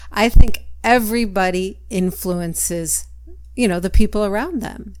I think everybody influences, the people around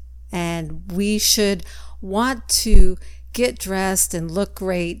them. And we should want to get dressed and look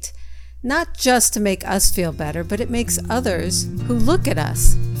great, not just to make us feel better, but it makes others who look at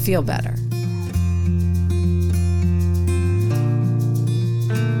us feel better.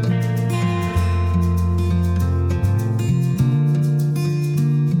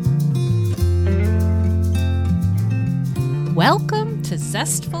 Welcome to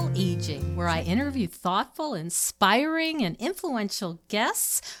Zestful Aging, where I interview thoughtful, inspiring, and influential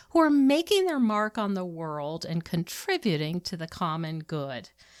guests who are making their mark on the world and contributing to the common good.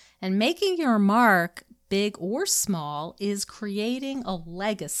 And making your mark, big or small, is creating a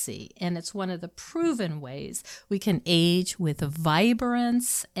legacy, and it's one of the proven ways we can age with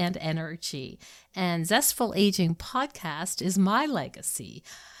vibrance and energy. And Zestful Aging podcast is my legacy.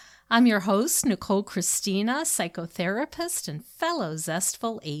 I'm your host, Nicole Christina, psychotherapist and fellow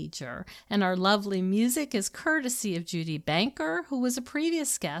Zestful Ager. And our lovely music is courtesy of Jodie Banker, who was a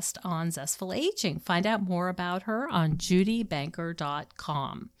previous guest on Zestful Aging. Find out more about her on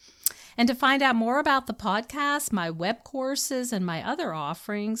jodiebanker.com. And to find out more about the podcast, my web courses, and my other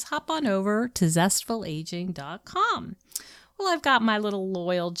offerings, hop on over to zestfulaging.com. Well, I've got my little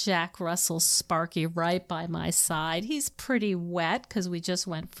loyal Jack Russell Sparky right by my side. He's pretty wet because we just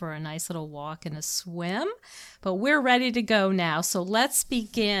went for a nice little walk and a swim, but we're ready to go now. So let's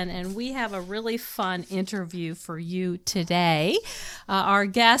begin, and we have a really fun interview for you today. Our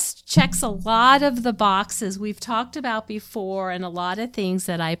guest checks a lot of the boxes we've talked about before and a lot of things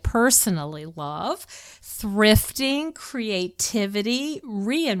that I personally love. Thrifting, creativity,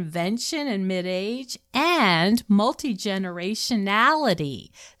 reinvention in mid-age, and multi-generationality.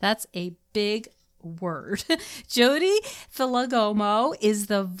 That's a big word. Jodie Filogomo is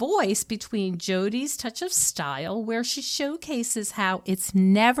the voice between Jodie's Touch of Style, where she showcases how it's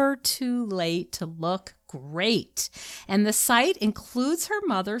never too late to look great. And the site includes her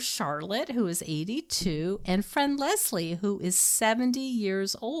mother, Charlotte, who is 82, and friend Leslie, who is 70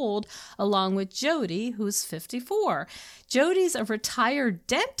 years old, along with Jodie, who's 54. Jodie's a retired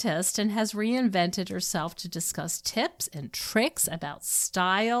dentist and has reinvented herself to discuss tips and tricks about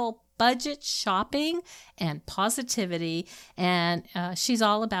style, budget shopping, and positivity. And she's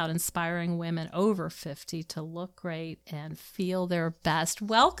all about inspiring women over 50 to look great and feel their best.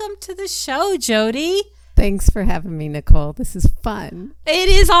 Welcome to the show, Jodie. Thanks for having me, Nicole. This is fun. It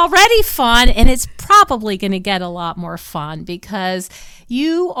is already fun, and it's probably going to get a lot more fun because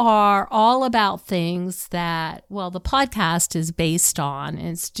you are all about things that, well, the podcast is based on. And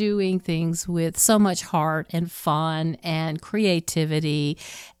it's doing things with so much heart and fun and creativity.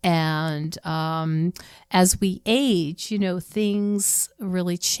 And as we age, things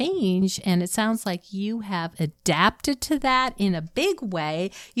really change. And it sounds like you have adapted to that in a big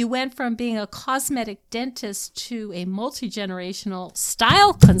way. You went from being a cosmetic dentist to a multi-generational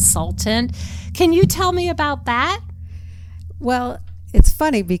style consultant. Can you tell me about that? Well, it's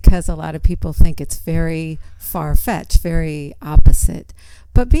funny because a lot of people think it's very far-fetched, very opposite.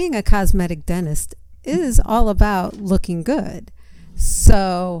 But being a cosmetic dentist is all about looking good.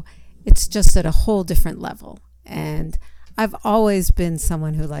 So it's just at a whole different level. And I've always been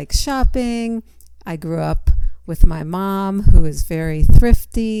someone who likes shopping. I grew up with my mom, who is very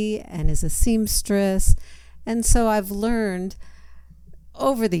thrifty and is a seamstress. And so I've learned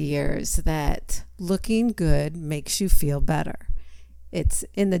over the years that looking good makes you feel better. It's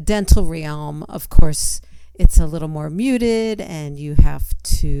in the dental realm, of course, it's a little more muted, and you have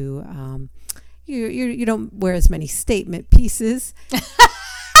to you don't wear as many statement pieces.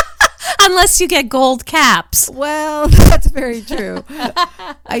 Unless you get gold caps. Well, that's very true.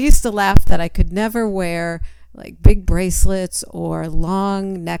 I used to laugh that I could never wear like big bracelets or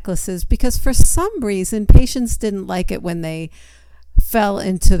long necklaces because for some reason patients didn't like it when they fell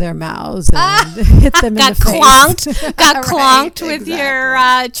into their mouths and hit them in the face. Got clonked right, with exactly.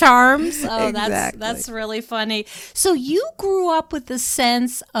 your charms. Oh, exactly. That's really funny. So you grew up with the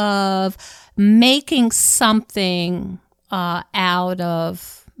sense of making something out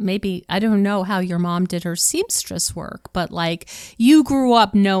of, maybe, I don't know how your mom did her seamstress work, but like you grew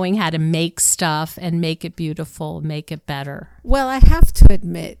up knowing how to make stuff and make it beautiful, make it better. Well, I have to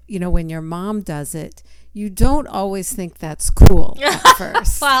admit, when your mom does it, you don't always think that's cool at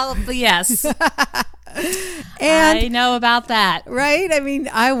first. Well, yes. And I know about that. Right? I mean,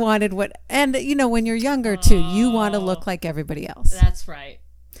 I wanted when you're younger too, you want to look like everybody else. That's right.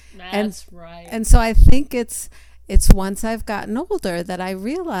 Right. And so I think it's once I've gotten older that I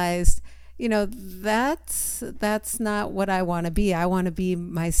realized, that's not what I want to be. I want to be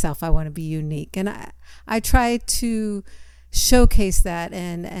myself. I want to be unique. And I try to showcase that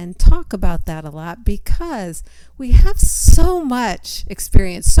and talk about that a lot, because we have so much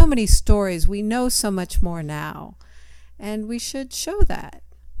experience, so many stories. We know so much more now, and we should show that.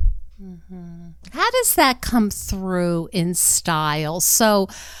 How does that come through in style? So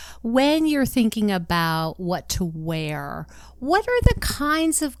when you're thinking about what to wear, what are the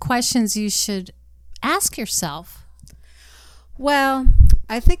kinds of questions you should ask yourself? Well,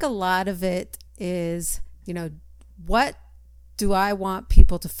 I think a lot of it is, what do I want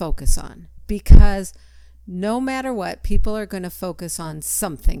people to focus on? Because no matter what, people are going to focus on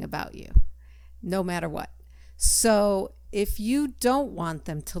something about you, no matter what. So if you don't want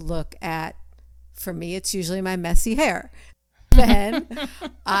them to look at, for me, it's usually my messy hair, then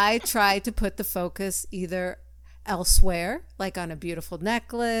I try to put the focus either elsewhere, like on a beautiful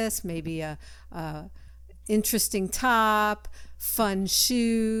necklace, maybe a interesting top, fun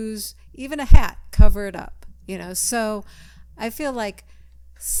shoes, even a hat, cover it up, So I feel like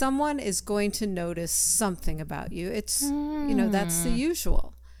someone is going to notice something about you. It's, that's the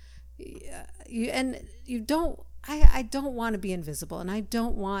usual. I don't want to be invisible, and I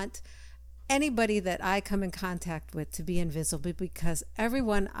don't want anybody that I come in contact with to be invisible, because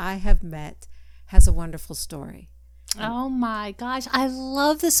everyone I have met has a wonderful story. Oh my gosh, I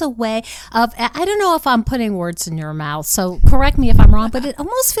love this way of, I don't know if I'm putting words in your mouth, so correct me if I'm wrong, but it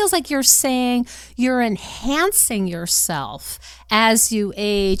almost feels like you're saying you're enhancing yourself as you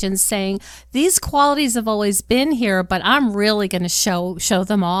age and saying, these qualities have always been here, but I'm really going to show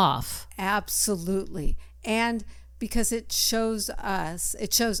them off. Absolutely. And because it shows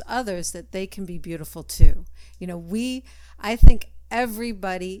others that they can be beautiful too. I think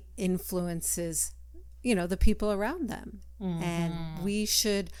everybody influences the people around them. Mm-hmm. And we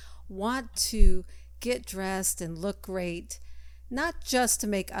should want to get dressed and look great, not just to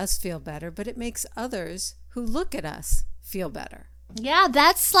make us feel better, but it makes others who look at us feel better. Yeah,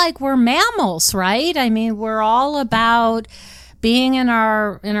 that's like we're mammals, right? I mean, we're all about being in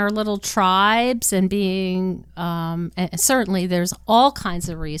our little tribes and being, and certainly there's all kinds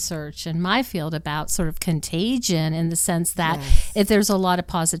of research in my field about sort of contagion, in the sense that if there's a lot of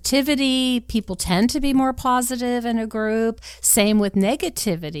positivity, people tend to be more positive in a group. Same with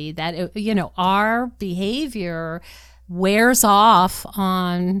negativity, that, our behavior wears off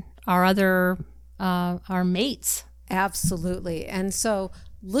on our mates. Absolutely. And so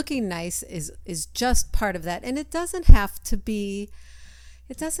looking nice is just part of that, and it doesn't have to be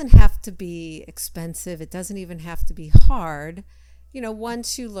expensive. It doesn't even have to be hard.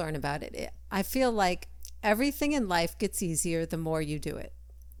 Once you learn about it, I feel like everything in life gets easier the more you do it.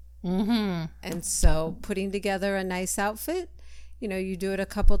 Mm-hmm. And so putting together a nice outfit, you do it a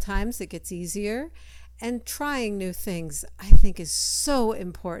couple times, it gets easier. And trying new things, I think, is so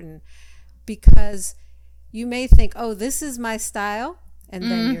important, because you may think, oh, this is my style, and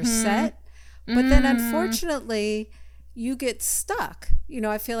then you're set. But then unfortunately, you get stuck.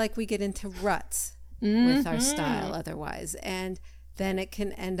 I feel like we get into ruts with our style otherwise. And then it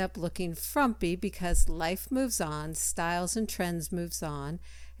can end up looking frumpy, because life moves on, styles and trends moves on.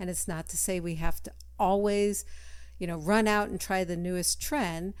 And it's not to say we have to always, run out and try the newest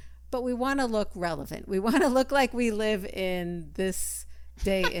trend, but we want to look relevant. We want to look like we live in this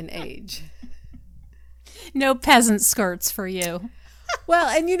day and age. No peasant skirts for you. Well,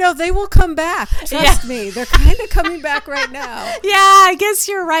 and they will come back. Trust me. They're kind of coming back right now. Yeah, I guess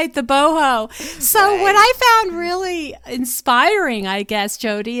you're right, the boho. So What I found really inspiring, I guess,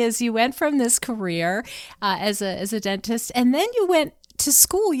 Jodie, is you went from this career as a dentist, and then you went to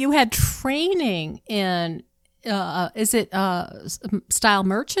school. You had training in style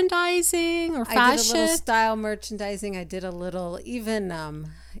merchandising or fashion? I did a little style merchandising. I did a little even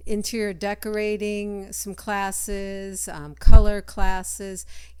interior decorating, some classes, color classes.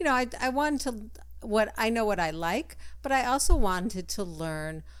 I wanted to, what I like, but I also wanted to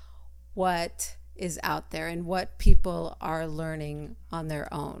learn what is out there and what people are learning on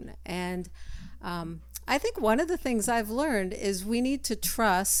their own. And I think one of the things I've learned is we need to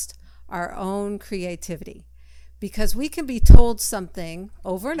trust our own creativity, because we can be told something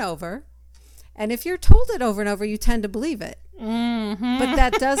over and over, and if you're told it over and over, you tend to believe it. Mm-hmm. But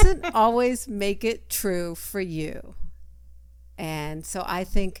that doesn't always make it true for you. And so I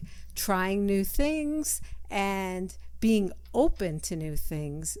think trying new things and being open to new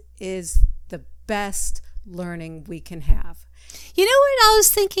things is the best learning we can have. You know what I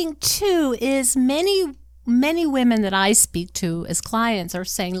was thinking too is many many women that I speak to as clients are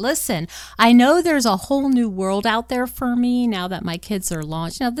saying, listen, I know there's a whole new world out there for me now that my kids are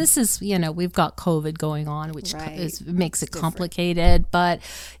launched. Now, this is, we've got COVID going on, which makes it complicated. But,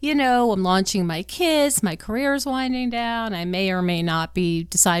 I'm launching my kids. My career's winding down. I may or may not be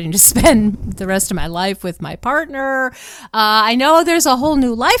deciding to spend the rest of my life with my partner. I know there's a whole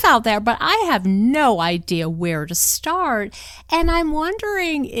new life out there, but I have no idea where to start. And I'm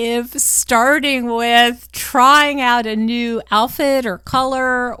wondering if starting with trying out a new outfit or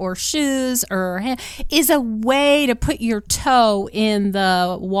color or shoes is a way to put your toe in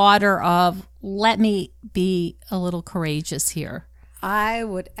the water of, let me be a little courageous here. I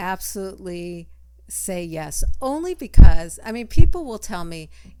would absolutely say yes, only because, people will tell me,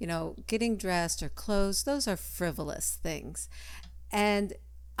 getting dressed or clothes, those are frivolous things. And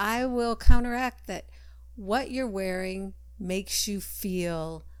I will counteract that what you're wearing makes you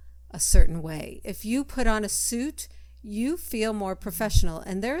feel a certain way. If you put on a suit, you feel more professional,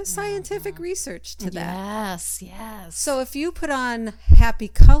 and there is scientific research to that. Yes. So if you put on happy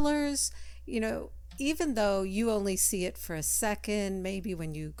colors, even though you only see it for a second, maybe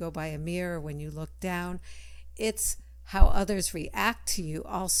when you go by a mirror, when you look down, it's how others react to you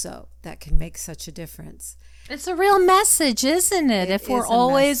also that can make such a difference. It's a real message, isn't it? If we're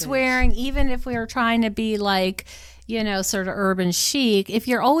always wearing, even if we are trying to be like, sort of urban chic, if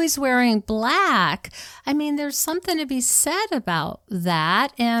you're always wearing black, there's something to be said about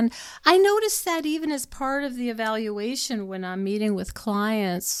that. And I noticed that even as part of the evaluation when I'm meeting with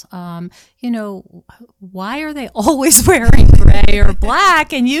clients, why are they always wearing gray or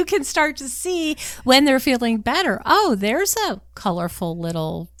black? And you can start to see when they're feeling better. Oh, there's a colorful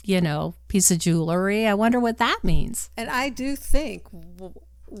little, piece of jewelry. I wonder what that means. And I do think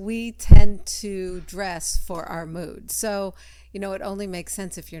we tend to dress for our mood. So, it only makes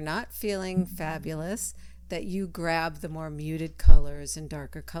sense if you're not feeling fabulous that you grab the more muted colors and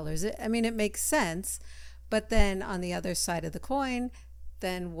darker colors. It makes sense. But then on the other side of the coin,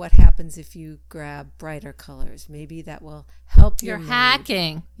 then what happens if you grab brighter colors? Maybe that will help your mood.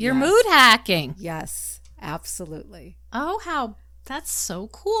 Hacking. You're mood hacking. Yes, absolutely. Oh, that's so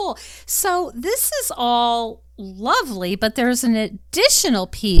cool. So this is all lovely, but there's an additional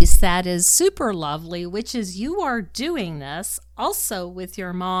piece that is super lovely, which is you are doing this also with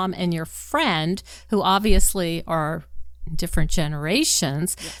your mom and your friend, who obviously are different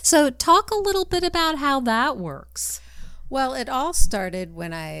generations. Yes. So talk a little bit about how that works. Well, it all started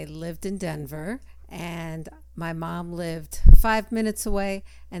when I lived in Denver, and my mom lived 5 minutes away,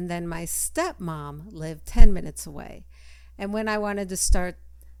 and then my stepmom lived 10 minutes away. And when I wanted to start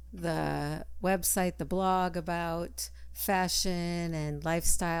the website, the blog about fashion and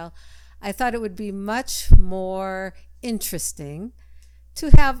lifestyle, I thought it would be much more interesting to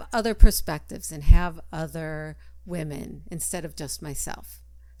have other perspectives and have other women instead of just myself.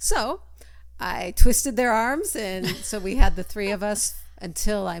 So I twisted their arms, and so we had the three of us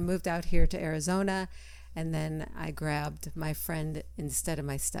until I moved out here to Arizona. And then I grabbed my friend instead of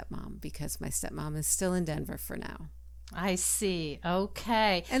my stepmom, because my stepmom is still in Denver for now. I see.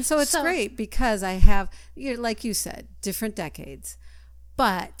 Okay. And so it's great because I have, like you said, different decades,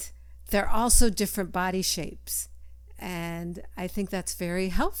 but they're also different body shapes. And I think that's very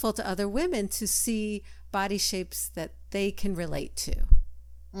helpful to other women to see body shapes that they can relate to.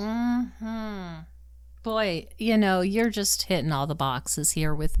 Boy, you're just hitting all the boxes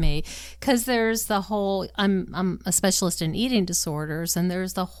here with me, because there's the whole, I'm a specialist in eating disorders, and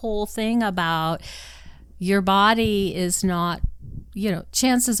there's the whole thing about your body is not,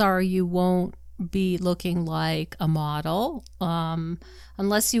 chances are you won't be looking like a model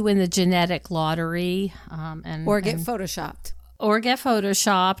unless you win the genetic lottery or get photoshopped. Or get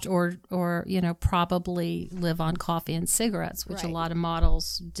photoshopped, or probably live on coffee and cigarettes, which a lot of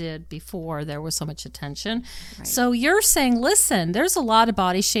models did before there was so much attention. Right. So you're saying, listen, there's a lot of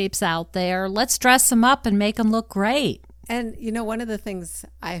body shapes out there. Let's dress them up and make them look great. And, one of the things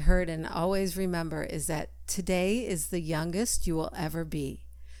I heard and always remember is that today is the youngest you will ever be.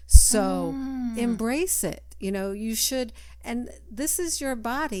 So embrace it. You should, and this is your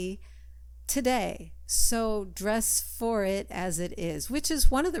body today. So dress for it as it is, which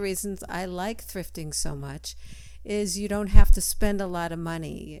is one of the reasons I like thrifting so much, is you don't have to spend a lot of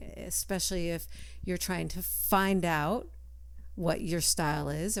money, especially if you're trying to find out what your style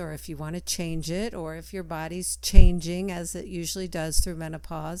is, or if you want to change it, or if your body's changing as it usually does through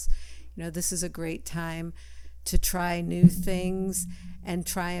menopause. This is a great time to try new things and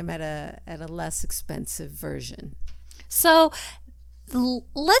try them at a less expensive version. So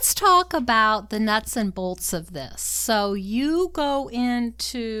let's talk about the nuts and bolts of this. So you go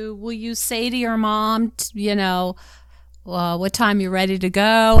into, will you say to your mom, what time you're ready to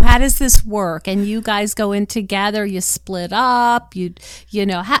go? How does this work? And you guys go in together, you split up,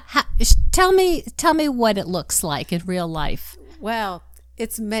 tell me what it looks like in real life. Well,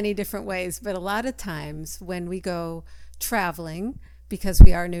 it's many different ways, but a lot of times when we go traveling, because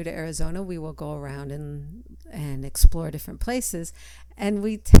we are new to Arizona, we will go around and explore different places, and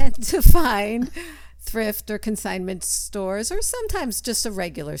we tend to find thrift or consignment stores, or sometimes just a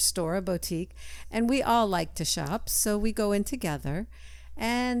regular store, a boutique, and we all like to shop, so we go in together,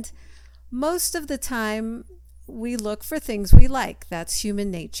 and most of the time we look for things we like. That's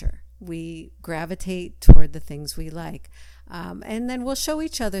human nature. We gravitate toward the things we like, and then we'll show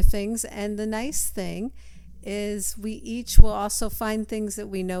each other things, and the nice thing is we each will also find things that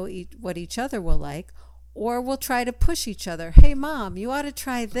we know what each other will like, or we'll try to push each other. Hey, Mom, you ought to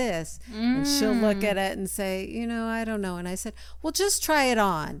try this. And she'll look at it and say, I don't know. And I said, well, just try it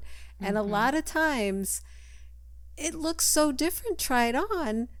on. And a lot of times it looks so different tried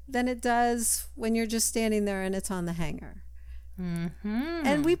on than it does when you're just standing there and it's on the hanger.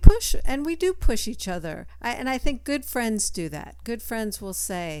 And we do push each other. And I think good friends do that. Good friends will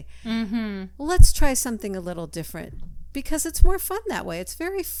say, well, let's try something a little different, because it's more fun that way. It's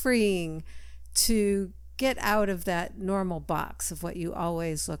very freeing to get out of that normal box of what you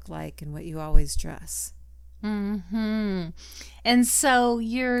always look like and what you always dress. And so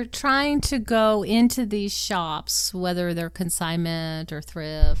you're trying to go into these shops, whether they're consignment or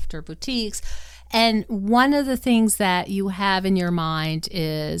thrift or boutiques, and one of the things that you have in your mind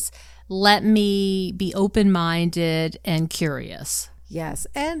is, let me be open-minded and curious. Yes,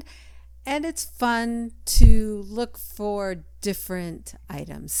 and it's fun to look for different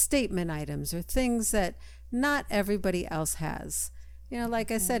items, statement items, or things that not everybody else has.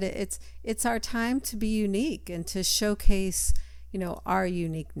 Like I said, it's our time to be unique and to showcase, our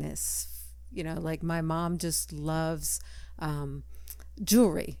uniqueness. Like my mom just loves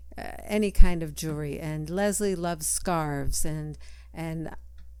jewelry, any kind of jewelry, and Leslie loves scarves, and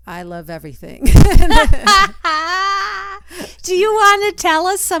I love everything. Do you want to tell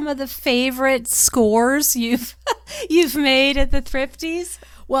us some of the favorite scores you've made at the Thrifties?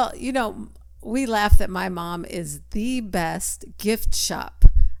 Well, we laugh that my mom is the best gift shop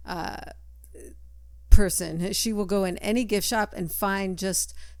person. She will go in any gift shop and find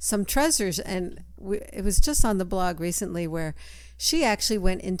just some treasures. And it was just on the blog recently where she actually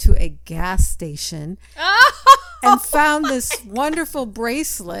went into a gas station and found this wonderful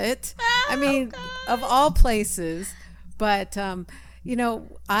bracelet. I mean, of all places. But,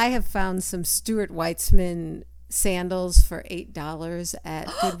 I have found some Stuart Weitzman sandals for $8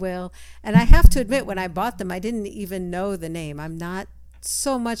 at Goodwill. And I have to admit, when I bought them, I didn't even know the name. I'm not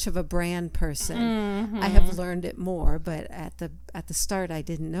so much of a brand person. I have learned it more, but at the start, I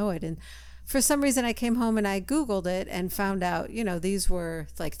didn't know it. And for some reason, I came home and I Googled it and found out, these were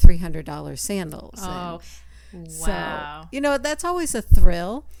like $300 sandals. Oh, and wow. So, that's always a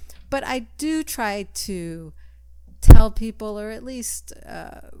thrill. But I do try to tell people, or at least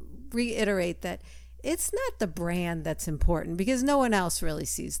reiterate, that it's not the brand that's important, because no one else really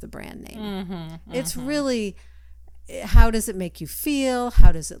sees the brand name. It's really, how does it make you feel?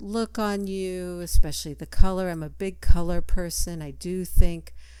 How does it look on you? Especially the color. I'm a big color person. I do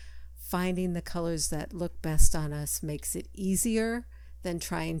think finding the colors that look best on us makes it easier than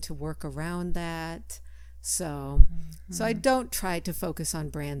trying to work around that. So I don't try to focus on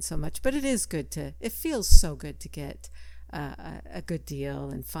brand so much, but it is good it feels so good to get a good deal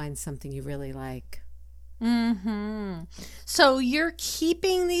and find something you really like. So you're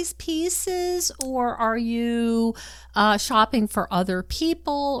keeping these pieces, or are you shopping for other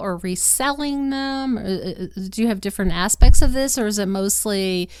people or reselling them? Do you have different aspects of this, or is it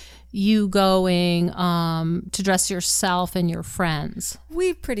mostly you going to dress yourself and your friends?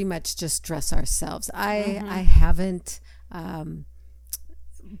 We pretty much just dress ourselves. I haven't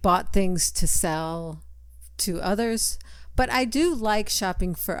bought things to sell to others, but I do like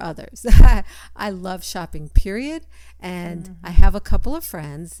shopping for others. I love shopping, period. And I have a couple of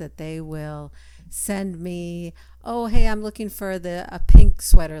friends that they will send me, oh, hey, I'm looking for a pink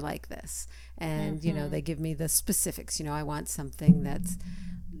sweater like this. And, they give me the specifics. I want something that's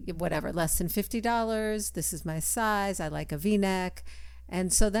whatever, less than $50. This is my size. I like a V-neck.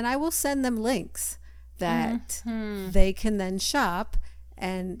 And so then I will send them links that they can then shop,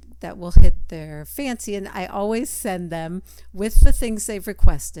 and that will hit their fancy. And I always send them with the things they've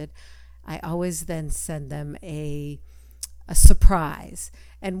requested. I always then send them a surprise,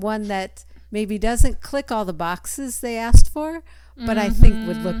 and one that maybe doesn't click all the boxes they asked for, but I think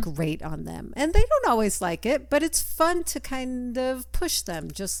would look great on them. And they don't always like it, but it's fun to kind of push them,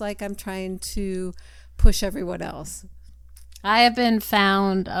 just like I'm trying to push everyone else. I have been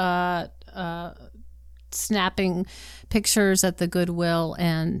found snapping pictures at the Goodwill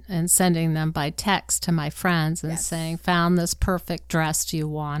and sending them by text to my friends and saying, "Found this perfect dress. Do you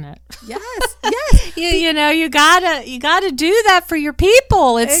want it?" Yes. you gotta do that for your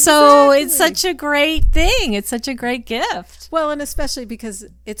people. It's such a great thing. It's such a great gift. Well, and especially because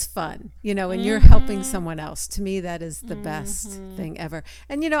it's fun, and you're helping someone else. To me, that is the best thing ever.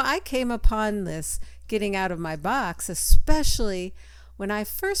 And, I came upon this getting out of my box, especially when I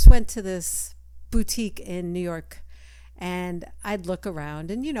first went to this boutique in New York, and I'd look around,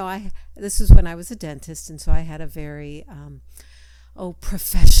 and this is when I was a dentist, and so I had a very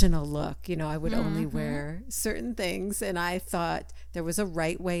professional look. I would only wear certain things, and I thought there was a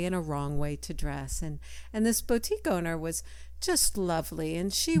right way and a wrong way to dress, and this boutique owner was just lovely,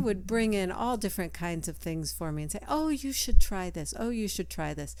 and she would bring in all different kinds of things for me and say, "Oh, you should try this. Oh, you should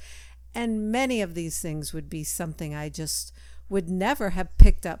try this." And many of these things would be something I just would never have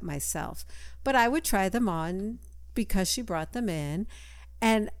picked up myself, but I would try them on because she brought them in,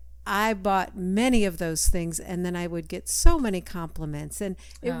 and I bought many of those things, and then I would get so many compliments, and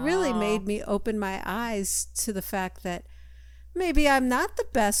it really made me open my eyes to the fact that maybe I'm not the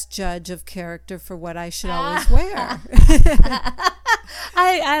best judge of character for what I should always wear.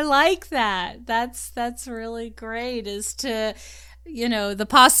 I like that. That's really great, is to the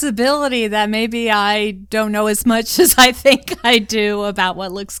possibility that maybe I don't know as much as I think I do about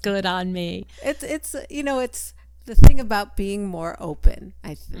what looks good on me. It's the thing about being more open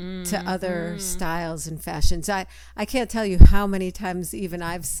to other styles and fashions. I can't tell you how many times even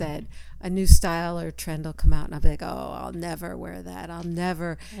I've said a new style or trend will come out, and I'll be like, "Oh, I'll never wear that. I'll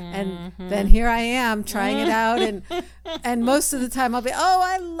never." And then here I am trying it out, and most of the time I'll be, "Oh,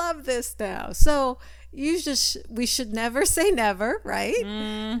 I love this now." So we should never say never, right?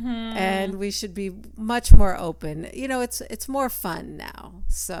 And we should be much more open. It's more fun now,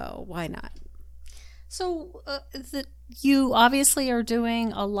 so why not? So you obviously are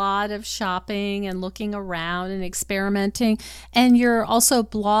doing a lot of shopping and looking around and experimenting, and you're also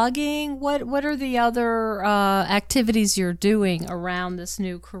blogging. What are the other activities you're doing around this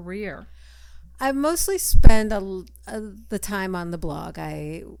new career? I mostly spend the time on the blog.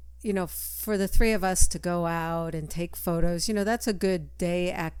 For the three of us to go out and take photos, that's a good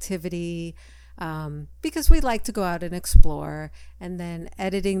day activity, because we like to go out and explore, and then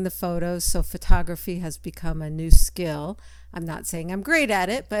editing the photos. So photography has become a new skill. I'm not saying I'm great at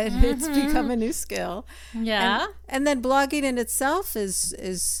it, but it's become a new skill. Yeah. And then blogging in itself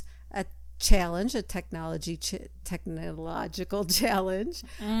is a challenge, a technological challenge.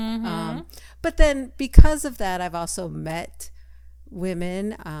 But then because of that, I've also met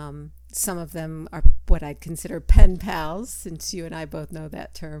women. Some of them are what I'd consider pen pals, since you and I both know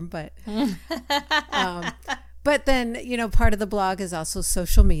that term. But but then, part of the blog is also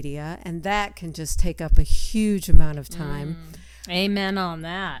social media, and that can just take up a huge amount of time. Amen on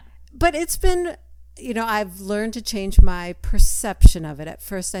that. But it's been, I've learned to change my perception of it. At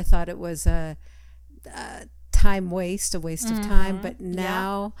first, I thought it was a waste of time. But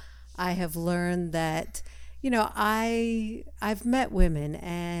now I have learned that I've met women,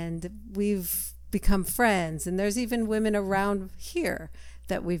 and we've become friends, and there's even women around here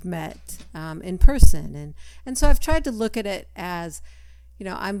that we've met in person, and so I've tried to look at it as,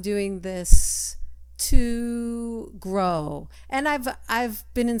 I'm doing this to grow, and I've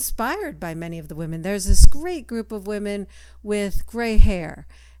been inspired by many of the women. There's this great group of women with gray hair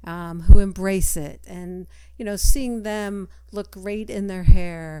who embrace it, and seeing them look great in their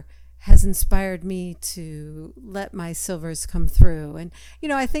hair has inspired me to let my silvers come through. And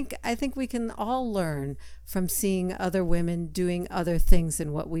I think we can all learn from seeing other women doing other things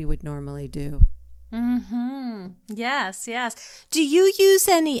than what we would normally do. Yes. Do you use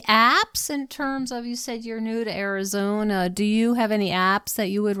any apps in terms of, you said you're new to Arizona, do you have any apps that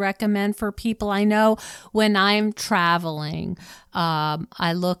you would recommend for people? I know when I'm traveling,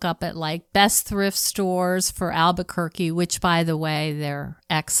 I look up at like best thrift stores for Albuquerque, which, by the way, they're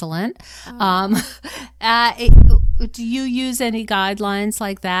excellent. Do you use any guidelines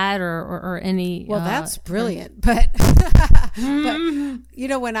like that, or any? Well, that's brilliant. But when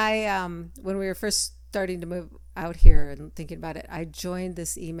we were first starting to move out here and thinking about it, I joined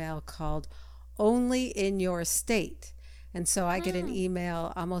this email called Only in Your State, and so I get an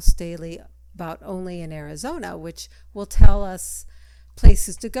email almost daily about Only in Arizona, which will tell us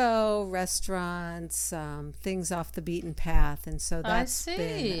places to go, restaurants, things off the beaten path. And so that's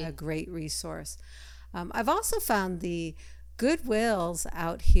been a great resource. I've also found the Goodwills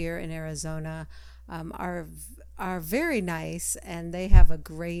out here in Arizona are very nice, and they have a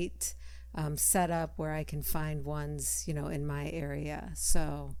great setup where I can find ones, in my area.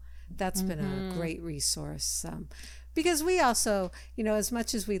 So that's been a great resource. Because we also, as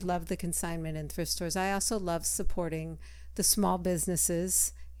much as we love the consignment and thrift stores, I also love supporting the small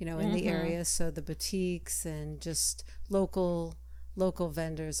businesses, in the area. So the boutiques and just local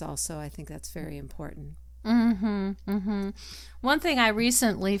vendors also, I think that's very important. One thing I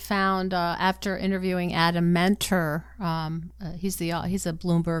recently found after interviewing Adam Mentor, he's a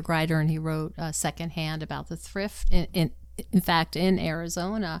Bloomberg writer, and he wrote secondhand about the thrift in fact in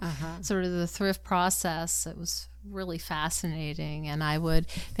Arizona, sort of the thrift process. It was really fascinating, and I would,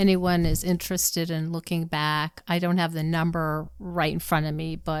 if anyone is interested in looking back, I don't have the number right in front of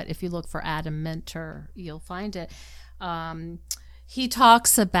me, but if you look for Adam Mentor, you'll find it. He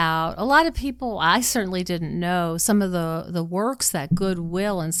talks about, a lot of people, I certainly didn't know, some of the works that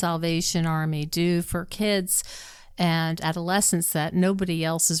Goodwill and Salvation Army do for kids and adolescents that nobody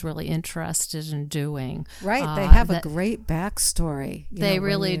else is really interested in doing. Right. They have a great backstory. They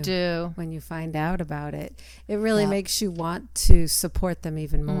really do. When you find out about it, it really makes you want to support them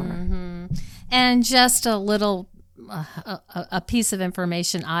even more. And just a little a piece of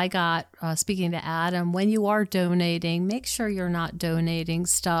information I got speaking to Adam: when you are donating, make sure you're not donating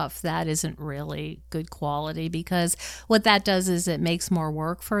stuff that isn't really good quality, because what that does is it makes more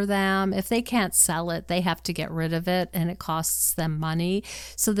work for them. If they can't sell it, they have to get rid of it, and it costs them money.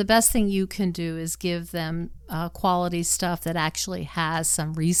 So the best thing you can do is give them quality stuff that actually has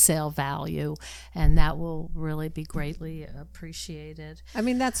some resale value, and that will really be greatly appreciated. I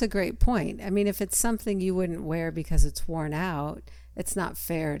mean, that's a great point. I mean, if it's something you wouldn't wear because it's worn out, it's not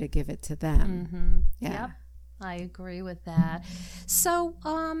fair to give it to them. Yep, I agree with that. So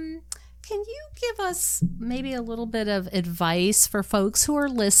can you give us maybe a little bit of advice for folks who are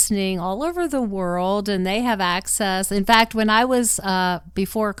listening all over the world and they have access? In fact, when I was,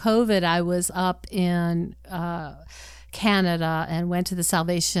 before COVID, I was up in Canada and went to the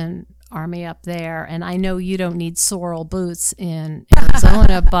Salvation Army up there. And I know you don't need sorrel boots in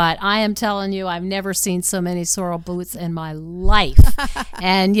Arizona, but I am telling you, I've never seen so many sorrel boots in my life.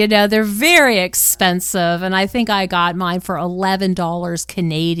 And, they're very expensive. And I think I got mine for $11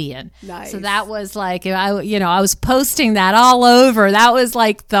 Canadian. Nice. So that was like, I was posting that all over. That was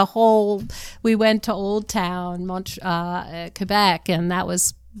like we went to Old Town, Quebec, and that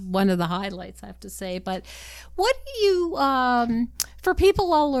was one of the highlights, I have to say. But what do you, for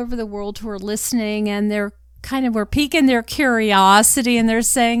people all over the world who are listening and we're piquing their curiosity and they're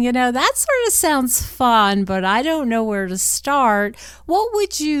saying, that sort of sounds fun, but I don't know where to start, what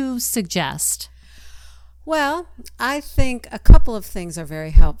would you suggest? Well, I think a couple of things are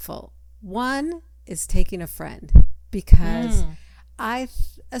very helpful. One is taking a friend, because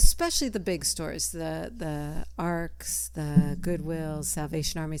especially the big stores, the ARCs, the Goodwills,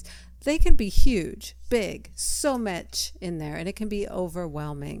 Salvation Armies, they can be huge, big, so much in there, and it can be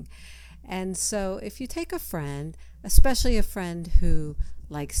overwhelming. And so if you take a friend, especially a friend who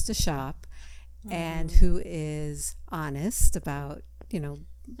likes to shop and who is honest about,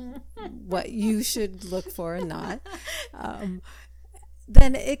 what you should look for and not,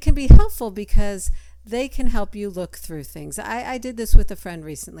 then it can be helpful, because they can help you look through things. I did this with a friend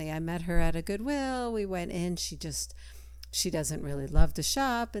recently. I met her at a Goodwill. We went in. She doesn't really love to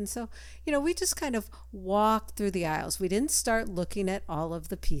shop. And so, we just kind of walked through the aisles. We didn't start looking at all of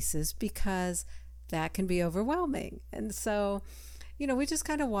the pieces, because that can be overwhelming. And so, we just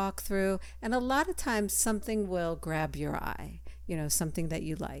kind of walk through, and a lot of times something will grab your eye, something that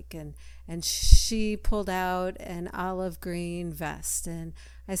you like. And she pulled out an olive green vest, and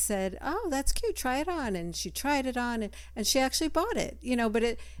I said, "Oh, that's cute. Try it on." And she tried it on, and she actually bought it, but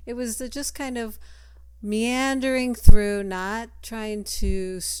it was just kind of meandering through, not trying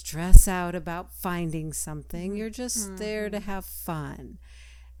to stress out about finding something. You're just there to have fun.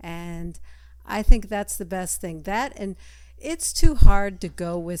 And I think that's the best thing. And it's too hard to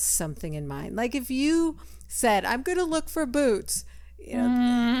go with something in mind. Like if you said, "I'm going to look for boots,"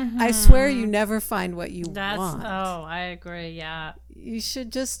 I swear you never find what you want. Oh, I agree. Yeah. You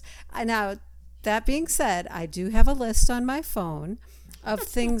should just, now that being said, I do have a list on my phone of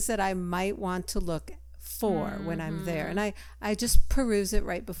things that I might want to look for when I'm there. And I just peruse it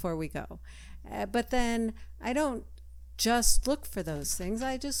right before we go. But then I don't just look for those things.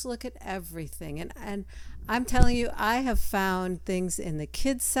 I just look at everything. And I'm telling you, I have found things in the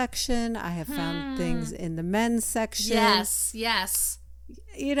kids section. I have found things in the men's section. Yes.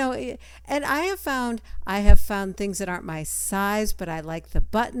 And I have found things that aren't my size, but I like the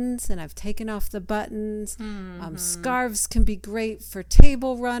buttons, and I've taken off the buttons. Scarves can be great for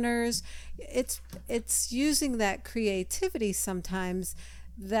table runners. It's using that creativity sometimes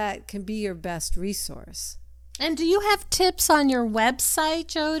that can be your best resource. And do you have tips on your website,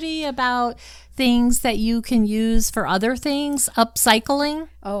 Jodie, about things that you can use for other things, upcycling?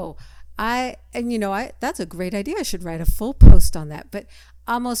 Oh, that's a great idea. I should write a full post on that. But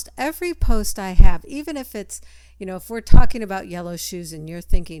almost every post I have, even if it's, if we're talking about yellow shoes and you're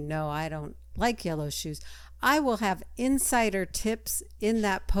thinking, no, I don't like yellow shoes, I will have insider tips in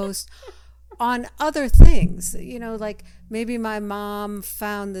that post on other things. Like maybe my mom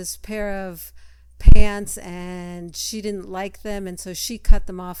found this pair of pants and she didn't like them, and so she cut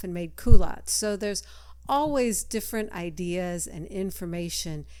them off and made culottes. So there's always different ideas and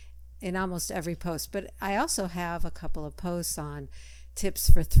information in almost every post. But I also have a couple of posts on tips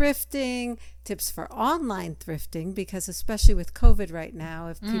for thrifting, tips for online thrifting, because especially with COVID right now,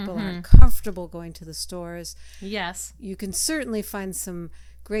 if people aren't comfortable going to the stores, yes, you can certainly find some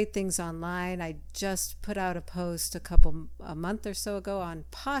great things online. I just put out a post a month or so ago on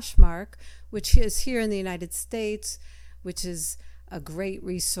Poshmark, which is here in the United States, which is a great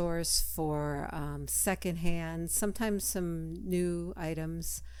resource for secondhand, sometimes some new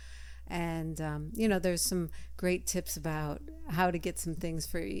items. And, there's some great tips about how to get some things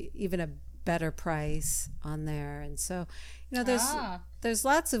for even a better price on there. And so, there's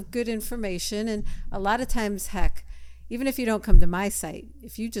lots of good information. And a lot of times, heck, even if you don't come to my site,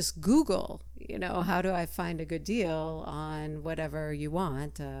 if you just Google, how do I find a good deal on whatever you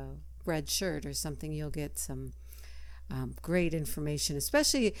want, a red shirt or something, you'll get some great information,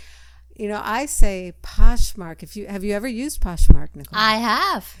 especially I say Poshmark. Have you ever used Poshmark, Nicole? I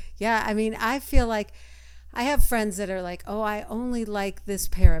have. Yeah, I feel like I have friends that are like, oh, I only like this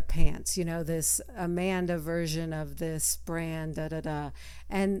pair of pants, this Amanda version of this brand, da-da-da.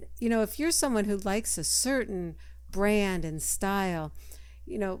 And, if you're someone who likes a certain brand and style,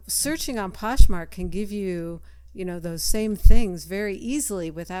 searching on Poshmark can give you, those same things very easily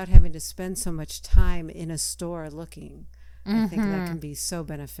without having to spend so much time in a store looking. I think that can be so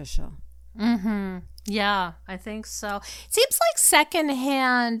beneficial. Yeah, I think so. It seems like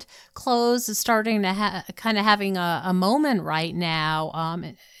secondhand clothes is starting to kind of having a moment right now.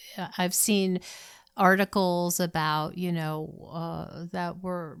 I've seen articles about, that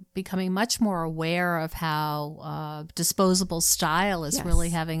we're becoming much more aware of how disposable style is really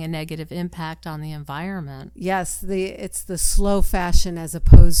having a negative impact on the environment. Yes, it's the slow fashion as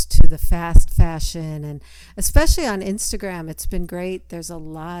opposed to the fast fashion. And especially on Instagram, it's been great. There's a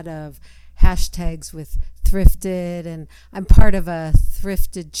lot of hashtags with thrifted, and I'm part of a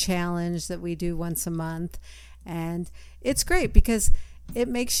thrifted challenge that we do once a month. And it's great because it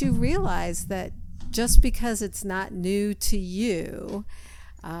makes you realize that just because it's not new to you,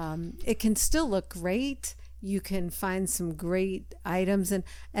 it can still look great. You can find some great items. And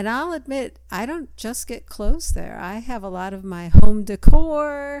I'll admit, I don't just get clothes there. I have a lot of my home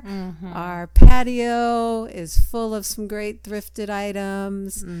decor. Our patio is full of some great thrifted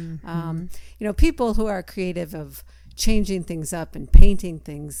items. People who are creative of changing things up and painting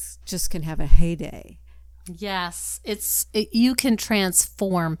things just can have a heyday. Yes, you can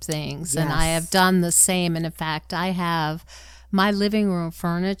transform things, and I have done the same. And in fact, I have my living room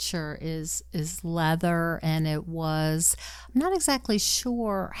furniture is leather, and I'm not exactly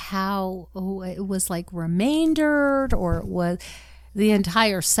sure how it was like remaindered, or it was the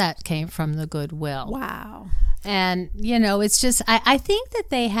entire set came from the Goodwill. Wow. And, it's just, I think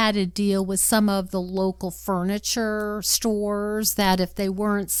that they had to deal with some of the local furniture stores that if they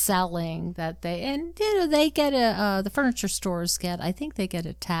weren't selling, they get the furniture stores I think they get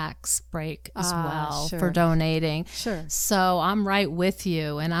a tax break as well for donating. Sure. So I'm right with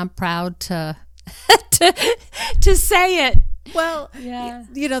you, and I'm proud to to say it. Well, yeah.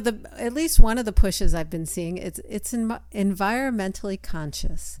 At least one of the pushes I've been seeing, it's environmentally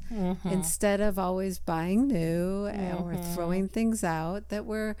conscious. Instead of always buying new or throwing things out, that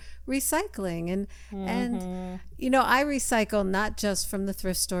we're recycling. And I recycle not just from the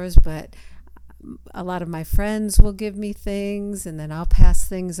thrift stores, but a lot of my friends will give me things, and then I'll pass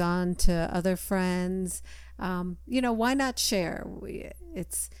things on to other friends. Why not share?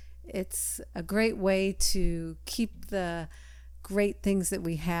 It's a great way to keep the great things that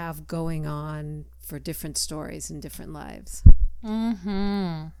we have going on for different stories and different lives.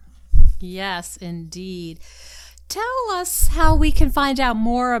 Yes, indeed. Tell us how we can find out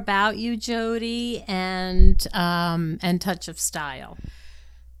more about you, Jodie, and Touch of Style.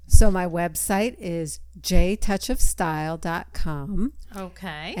 So my website is jtouchofstyle.com.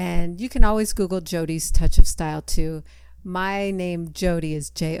 Okay. And you can always Google Jodie's Touch of Style too. My name, Jodie,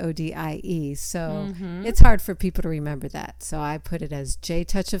 is Jodie. So it's hard for people to remember that. So I put it as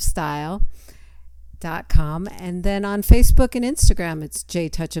jtouchofstyle.com. And then on Facebook and Instagram, it's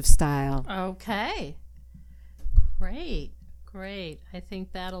jtouchofstyle. Okay. Great. Great. I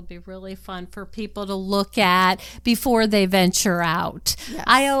think that'll be really fun for people to look at before they venture out. Yes.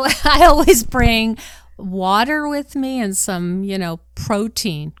 I always bring water with me and some,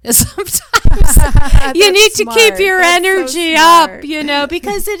 protein. Sometimes you need to keep your energy up,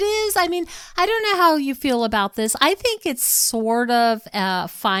 because it is, I don't know how you feel about this. I think it's sort of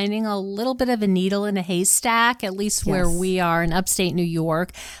finding a little bit of a needle in a haystack, at least where we are in upstate New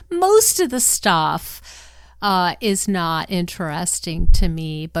York. Most of the stuff is not interesting to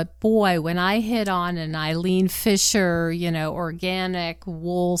me. But boy, when I hit on an Eileen Fisher, organic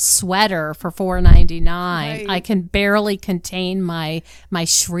wool sweater for $4.99, right, I can barely contain my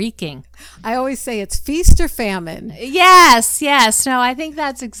shrieking. I always say it's feast or famine. Yes. No, I think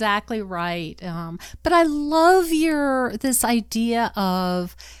that's exactly right. But I love this idea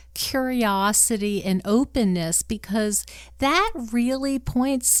of curiosity and openness, because that really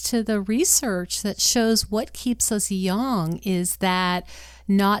points to the research that shows what keeps us young is that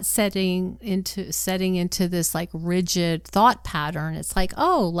not setting into this like rigid thought pattern. It's like,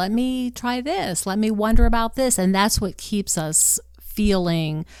 oh, let me try this, let me wonder about this, and that's what keeps us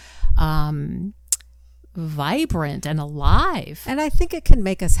feeling vibrant and alive. And I think it can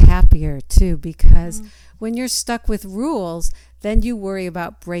make us happier too, because when you're stuck with rules, then you worry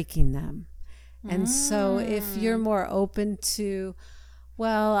about breaking them. And so if you're more open to,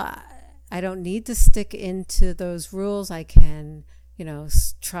 well, I don't need to stick into those rules, I can,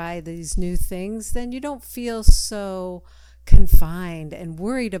 try these new things, then you don't feel so confined and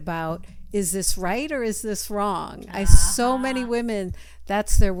worried about, is this right or is this wrong? So many women,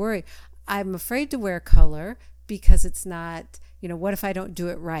 that's their worry. I'm afraid to wear color because it's not, what if I don't do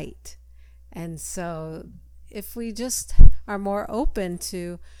it right? And so if we just are more open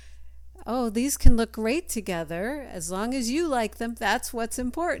to, oh, these can look great together, as long as you like them, that's what's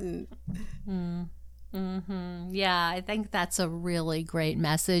important. Yeah, I think that's a really great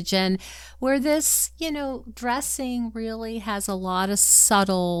message. And where this, dressing really has a lot of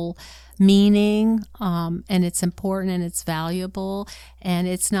subtle meaning, and it's important and it's valuable, and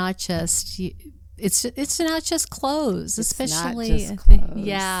it's not just it's not just clothes, especially. It's not just clothes.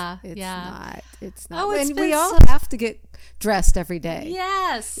 Yeah, It's not. Oh, and we all have to get dressed every day.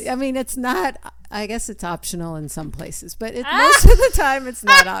 Yes. It's not. I guess it's optional in some places, but most of the time it's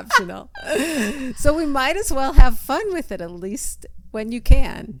not optional. So we might as well have fun with it, at least when you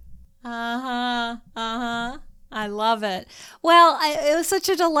can. I love it. Well, it was such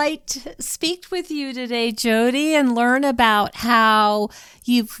a delight to speak with you today, Jodie, and learn about how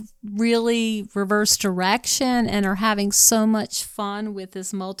you've really reversed direction and are having so much fun with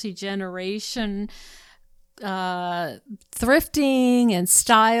this multi-generation thrifting and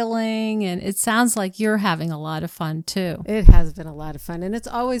styling. And it sounds like you're having a lot of fun, too. It has been a lot of fun. And it's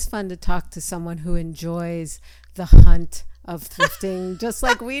always fun to talk to someone who enjoys the hunt of thrifting just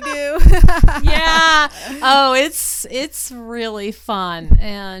like we do. Yeah. Oh, it's really fun.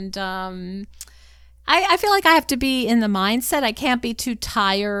 And I feel like I have to be in the mindset. I can't be too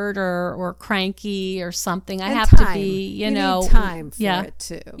tired or cranky or something. I have to be, you need time for it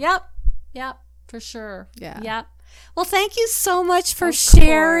too. Yep. For sure. Yeah. Yep. Well, thank you so much for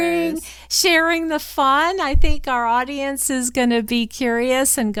sharing the fun. I think our audience is going to be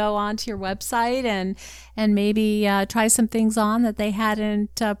curious and go onto your website and maybe try some things on that they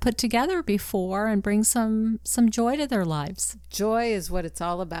hadn't put together before and bring some joy to their lives. Joy is what it's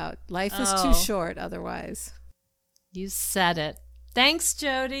all about. Life is too short otherwise. You said it. Thanks,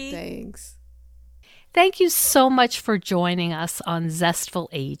 Jodie. Thanks. Thank you so much for joining us on Zestful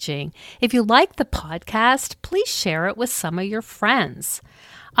Aging. If you like the podcast, please share it with some of your friends.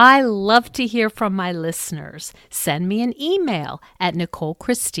 I love to hear from my listeners. Send me an email at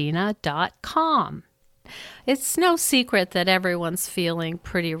NicoleChristina.com. It's no secret that everyone's feeling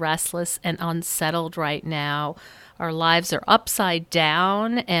pretty restless and unsettled right now. Our lives are upside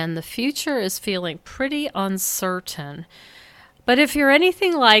down, and the future is feeling pretty uncertain. But if you're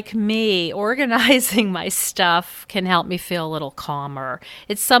anything like me, organizing my stuff can help me feel a little calmer.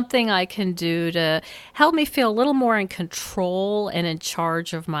 It's something I can do to help me feel a little more in control and in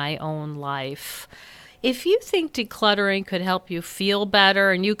charge of my own life. If you think decluttering could help you feel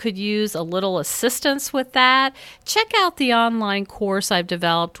better and you could use a little assistance with that, check out the online course I've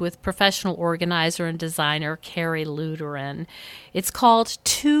developed with professional organizer and designer Carrie Luderin. It's called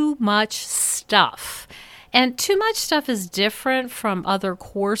Too Much Stuff. And Too Much Stuff is different from other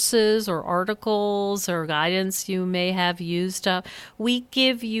courses or articles or guidance you may have used up. We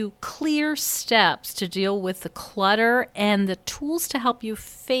give you clear steps to deal with the clutter and the tools to help you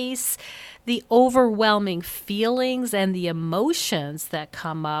face the overwhelming feelings and the emotions that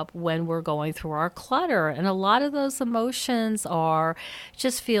come up when we're going through our clutter. And a lot of those emotions are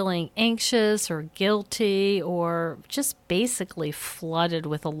just feeling anxious or guilty or just basically flooded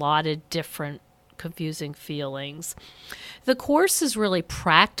with a lot of different confusing feelings. The course is really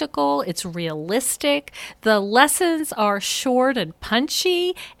practical. It's realistic. The lessons are short and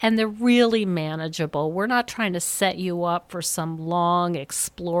punchy, and they're really manageable. We're not trying to set you up for some long,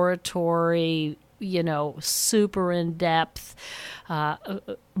 exploratory, super in-depth,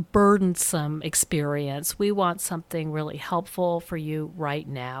 burdensome experience. We want something really helpful for you right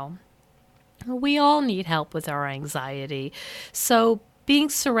now. We all need help with our anxiety. So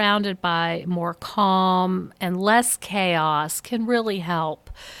being surrounded by more calm and less chaos can really help.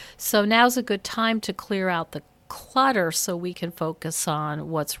 So now's a good time to clear out the clutter so we can focus on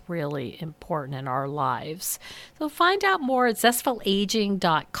what's really important in our lives. So find out more at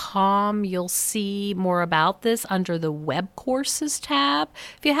zestfulaging.com. You'll see more about this under the web courses tab.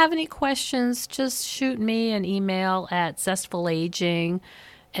 If you have any questions, just shoot me an email at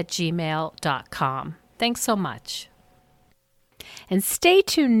zestfulaging@gmail.com. Thanks so much. And stay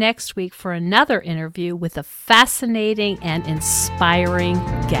tuned next week for another interview with a fascinating and inspiring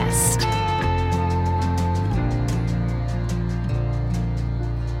guest.